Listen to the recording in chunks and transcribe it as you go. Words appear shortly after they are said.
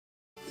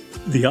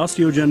The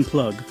OsteoGen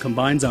plug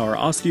combines our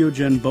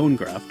OsteoGen bone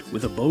graft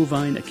with a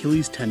bovine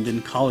Achilles tendon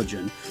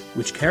collagen,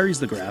 which carries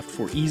the graft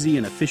for easy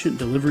and efficient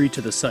delivery to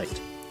the site.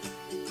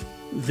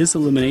 This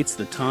eliminates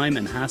the time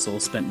and hassle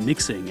spent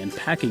mixing and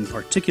packing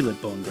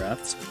particulate bone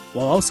grafts,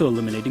 while also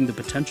eliminating the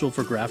potential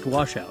for graft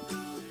washout.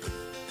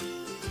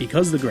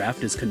 Because the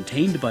graft is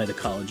contained by the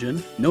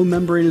collagen, no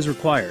membrane is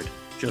required.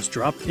 Just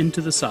drop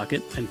into the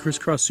socket and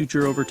crisscross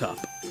suture over top.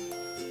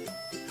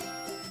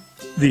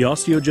 The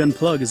OsteoGen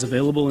plug is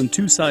available in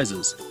two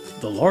sizes.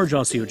 The large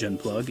OsteoGen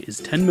plug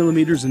is 10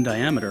 mm in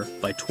diameter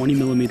by 20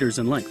 mm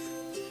in length.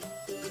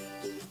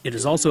 It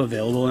is also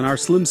available in our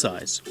slim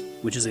size,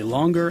 which is a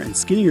longer and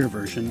skinnier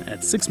version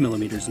at 6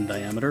 mm in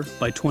diameter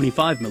by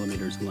 25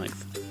 mm in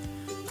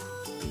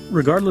length.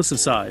 Regardless of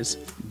size,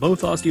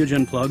 both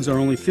OsteoGen plugs are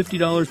only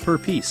 $50 per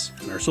piece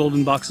and are sold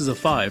in boxes of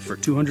 5 for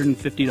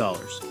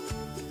 $250.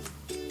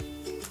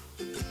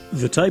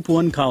 The Type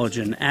 1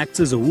 collagen acts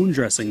as a wound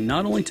dressing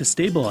not only to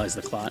stabilize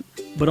the clot,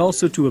 but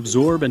also to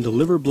absorb and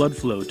deliver blood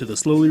flow to the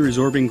slowly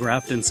resorbing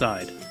graft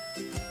inside.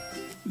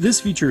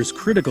 This feature is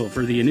critical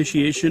for the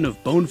initiation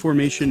of bone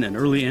formation and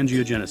early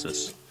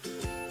angiogenesis.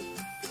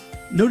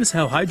 Notice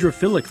how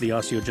hydrophilic the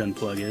OsteoGen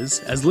plug is,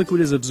 as liquid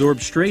is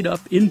absorbed straight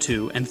up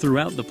into and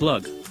throughout the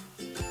plug.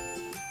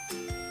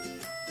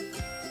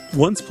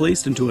 Once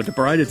placed into a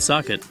debrided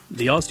socket,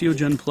 the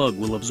OsteoGen plug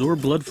will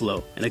absorb blood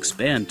flow and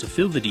expand to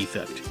fill the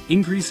defect,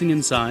 increasing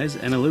in size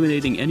and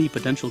eliminating any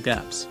potential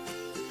gaps.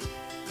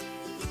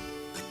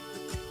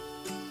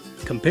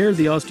 Compare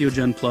the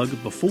OsteoGen plug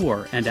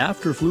before and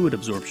after fluid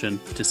absorption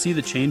to see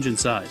the change in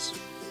size.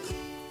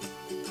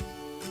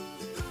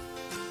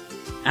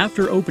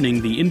 After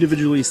opening the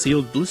individually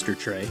sealed blister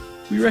tray,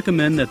 we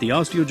recommend that the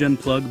OsteoGen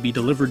plug be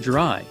delivered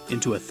dry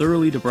into a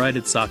thoroughly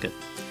debrided socket.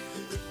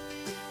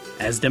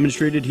 As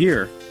demonstrated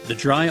here, the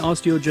dry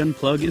OsteoGen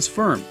plug is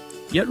firm,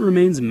 yet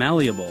remains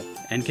malleable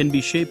and can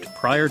be shaped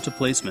prior to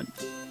placement.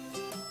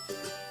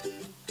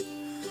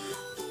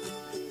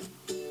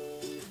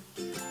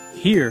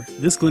 Here,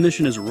 this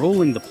clinician is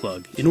rolling the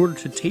plug in order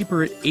to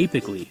taper it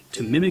apically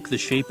to mimic the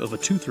shape of a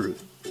tooth root.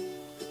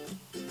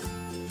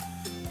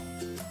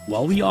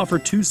 While we offer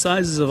two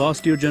sizes of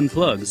OsteoGen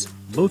plugs,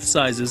 both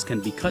sizes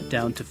can be cut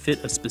down to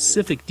fit a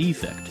specific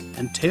defect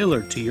and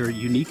tailored to your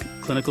unique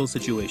clinical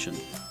situation.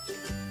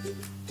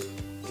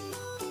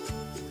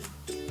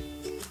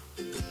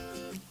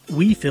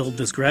 We filled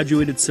this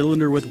graduated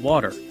cylinder with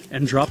water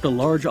and dropped a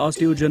large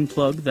OsteoGen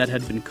plug that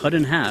had been cut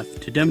in half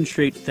to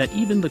demonstrate that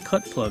even the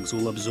cut plugs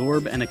will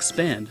absorb and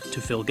expand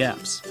to fill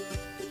gaps.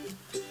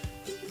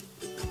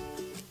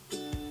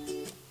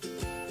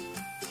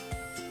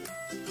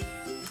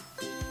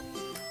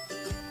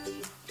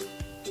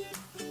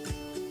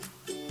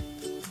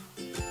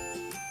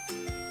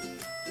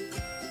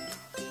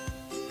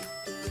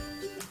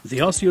 The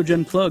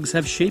OsteoGen plugs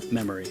have shape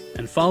memory,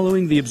 and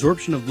following the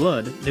absorption of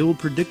blood, they will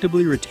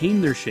predictably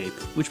retain their shape,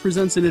 which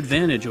presents an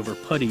advantage over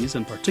putties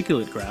and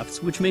particulate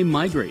grafts which may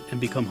migrate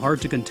and become hard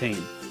to contain.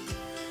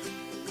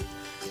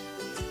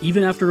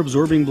 Even after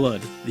absorbing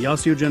blood, the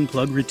OsteoGen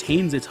plug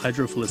retains its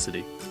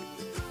hydrophilicity.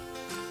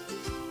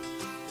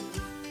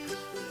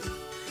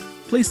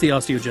 Place the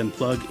OsteoGen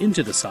plug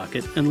into the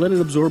socket and let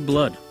it absorb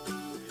blood.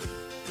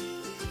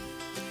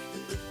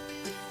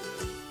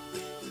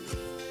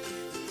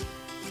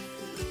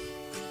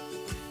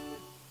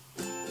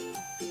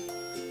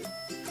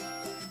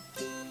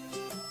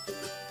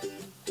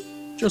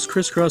 Just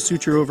crisscross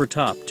suture over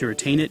top to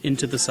retain it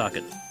into the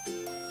socket.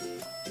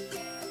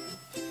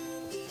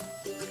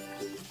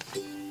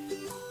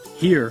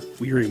 Here,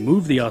 we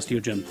remove the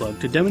OsteoGen plug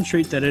to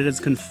demonstrate that it has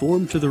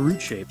conformed to the root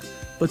shape,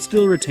 but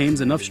still retains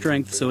enough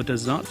strength so it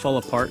does not fall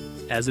apart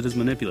as it is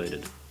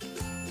manipulated.